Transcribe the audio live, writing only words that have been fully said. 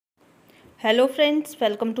Hello friends,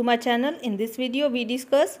 welcome to my channel. In this video we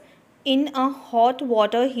discuss in a hot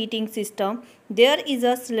water heating system there is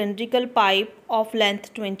a cylindrical pipe of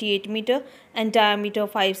length 28 meter and diameter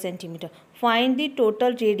 5 centimeter. Find the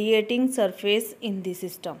total radiating surface in the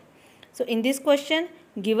system. So in this question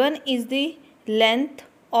given is the length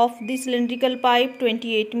of the cylindrical pipe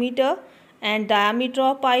 28 meter and diameter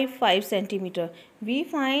of pipe 5 centimeter. We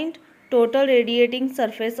find total radiating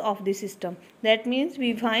surface of the system. That means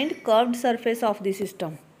we find curved surface of the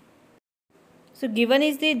system. So given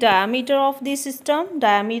is the diameter of the system,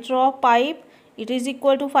 diameter of pipe, it is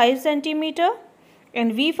equal to 5 centimeter,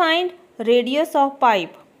 and we find radius of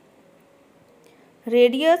pipe.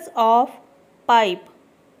 Radius of pipe,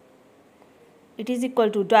 it is equal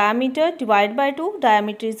to diameter divided by 2.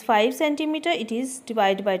 Diameter is 5 centimeter, it is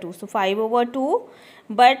divided by 2. So 5 over 2,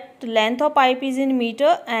 but length of pipe is in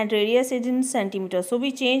meter and radius is in centimeter. So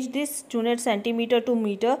we change this unit centimeter to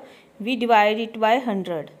meter. We divide it by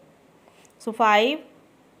 100. So 5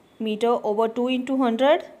 meter over 2 into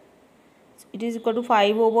 100. It is equal to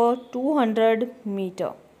 5 over 200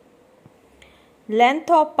 meter. Length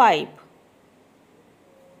of pipe.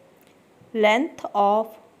 Length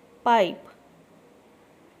of pipe.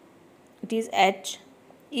 It is h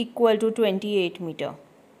equal to 28 meter.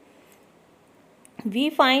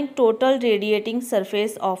 We find total radiating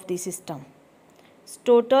surface of the system.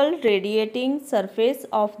 Total radiating surface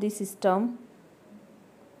of the system.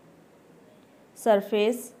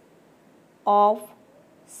 Surface of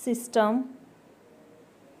system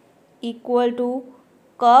equal to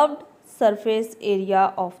curved surface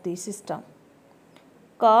area of the system.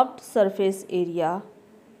 Curved surface area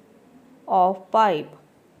of pipe.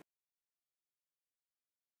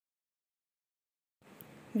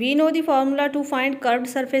 We know the formula to find curved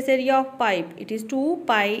surface area of pipe. It is 2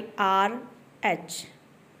 pi r h.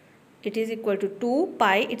 It is equal to 2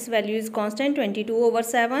 pi. Its value is constant 22 over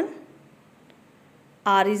 7.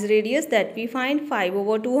 R is radius that we find 5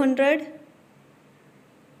 over 200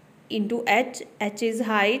 into h. H is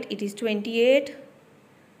height. It is 28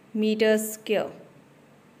 meters square.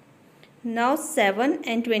 Now 7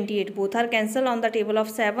 and 28 both are cancelled on the table of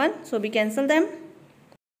 7. So we cancel them.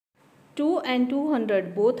 2 and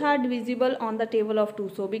 200 both are divisible on the table of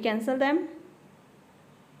 2. So we cancel them.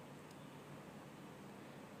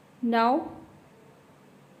 Now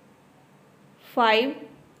 5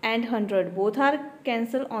 and 100 both are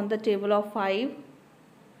cancelled on the table of 5.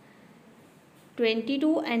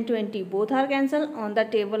 22 and 20 both are cancelled on the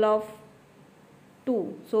table of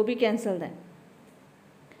 2. So we cancel them.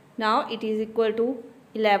 Now it is equal to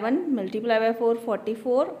 11 multiplied by 4,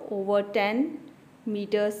 44 over 10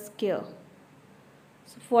 meters square.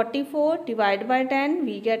 So 44 divided by 10,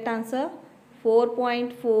 we get answer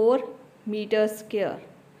 4.4 meters square.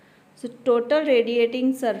 So total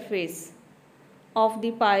radiating surface of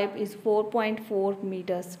the pipe is 4.4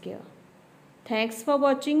 meters square. Thanks for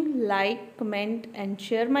watching. Like, comment and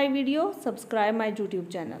share my video. Subscribe my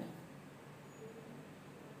YouTube channel.